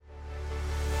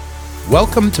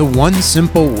Welcome to One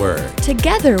Simple Word,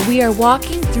 Together we are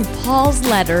walking through Paul's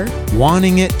letter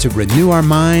wanting it to renew our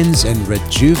minds and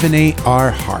rejuvenate our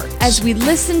hearts. as we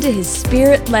listen to his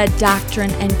Spirit-led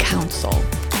doctrine and counsel.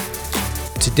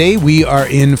 Today we are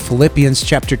in Philippians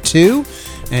chapter 2,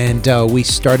 and we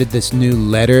started this new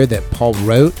letter that Paul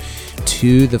wrote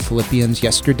to the Philippians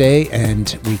yesterday,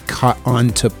 and we caught on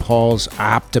to Paul's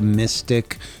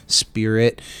optimistic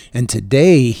spirit. And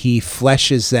today he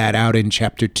fleshes that out in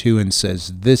chapter 2 and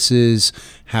says, this is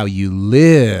how you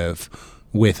live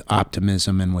with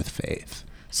optimism and with faith.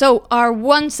 So our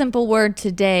one simple word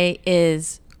today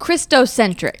is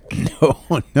Christocentric.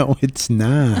 No, it's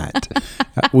not.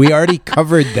 We already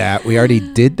covered that. We already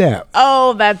did that.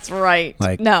 Oh, that's right.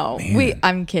 Man.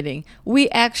 I'm kidding. We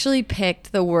actually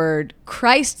picked the word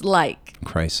Christ-like.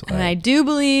 Christ-like. And I do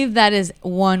believe that is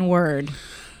one word.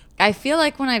 I feel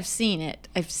like when I've seen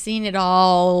it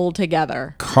all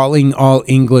together. Calling all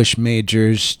English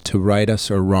majors to right us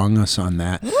or wrong us on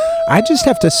that. I just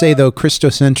have to say, though,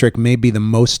 Christocentric may be the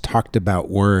most talked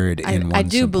about word in one I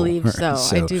do simple believe word. so.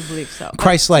 I do believe so.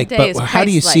 Christ-like, Today but is how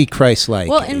do you see Christ-like?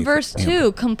 Well, in verse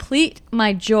 2, complete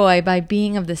my joy by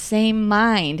being of the same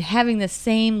mind, having the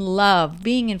same love,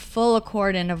 being in full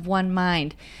accord and of one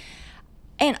mind.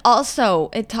 And also,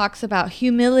 it talks about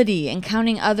humility and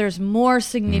counting others more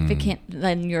significant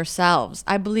than yourselves.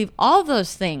 I believe all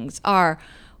those things are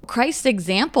Christ's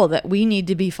example that we need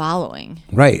to be following.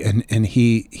 Right, and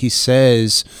he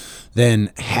says,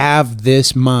 then have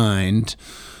this mind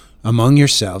among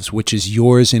yourselves, which is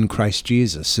yours in Christ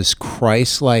Jesus, this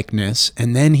Christ-likeness.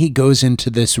 And then he goes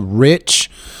into this rich,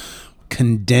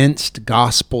 condensed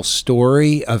gospel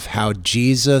story of how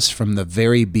Jesus, from the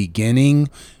very beginning,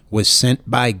 was sent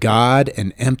by God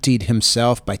and emptied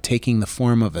himself by taking the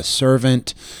form of a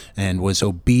servant and was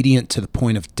obedient to the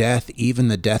point of death, even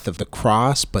the death of the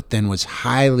cross, but then was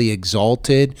highly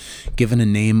exalted, given a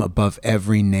name above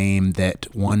every name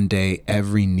that one day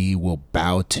every knee will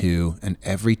bow to and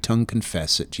every tongue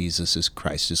confess that Jesus is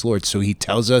Christ is Lord. So he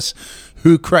tells us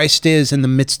who Christ is in the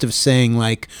midst of saying,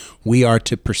 like, we are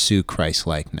to pursue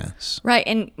Christ-likeness. Right,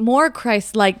 and more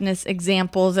Christ-likeness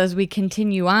examples as we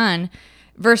continue on.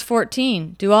 Verse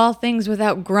 14, do all things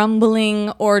without grumbling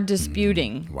or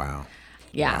disputing. Wow.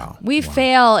 Yeah, Wow. we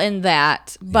fail in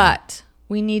that, but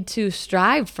we need to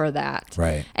strive for that.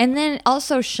 Right. And then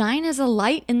also shine as a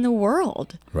light in the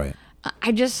world. Right.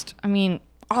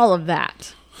 All of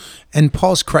that. And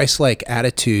Paul's Christ-like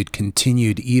attitude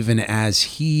continued even as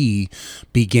he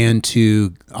began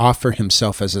to offer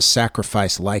himself as a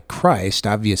sacrifice like Christ,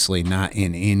 obviously not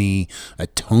in any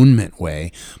atonement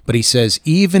way. But he says,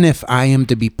 even if I am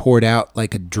to be poured out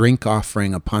like a drink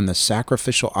offering upon the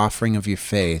sacrificial offering of your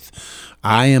faith,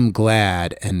 I am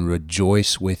glad and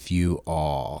rejoice with you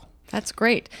all. That's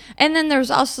great. And then there's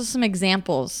also some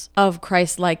examples of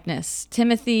Christ-likeness,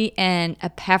 Timothy and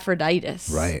Epaphroditus.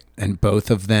 Right. And both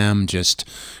of them just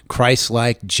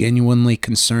Christ-like, genuinely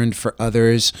concerned for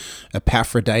others.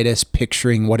 Epaphroditus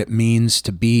picturing what it means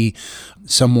to be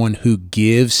someone who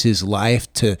gives his life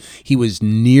he was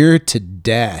near to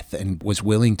death and was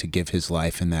willing to give his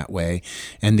life in that way.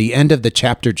 And the end of the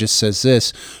chapter just says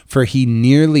this, for he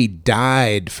nearly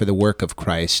died for the work of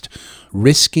Christ,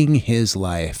 risking his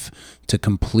life to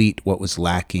complete what was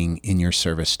lacking in your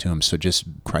service to him. So just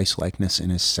Christ-likeness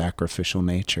in his sacrificial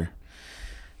nature.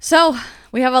 So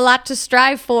we have a lot to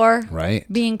strive for.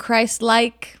 Right. Being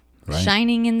Christ-like, Right.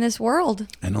 shining in this world.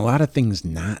 And a lot of things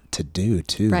not to do,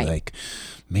 too. Right. Like,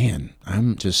 man,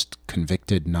 I'm just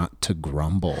convicted not to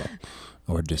grumble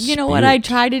or dispute. You know what I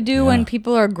try to do when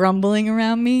people are grumbling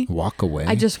around me? Walk away.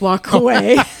 I just walk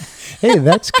away. Hey,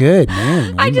 that's good,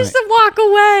 man. I just walk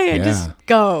away. I Yeah.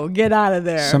 just get out of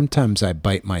there. Sometimes I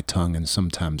bite my tongue and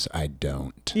sometimes I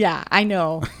don't. Yeah, I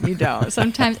know you don't.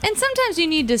 Sometimes you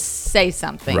need to say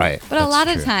something. Right, But a that's lot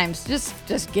true. of times,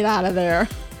 just get out of there.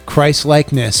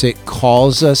 Christ-likeness, it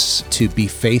calls us to be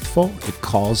faithful. It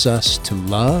calls us to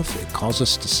love. It calls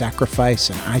us to sacrifice.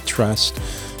 And I trust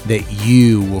that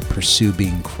you will pursue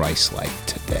being Christ-like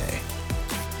today.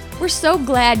 We're so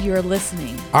glad you're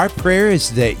listening. Our prayer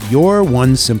is that your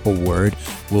one simple word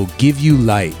will give you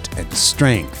light and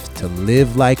strength to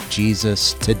live like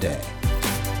Jesus today.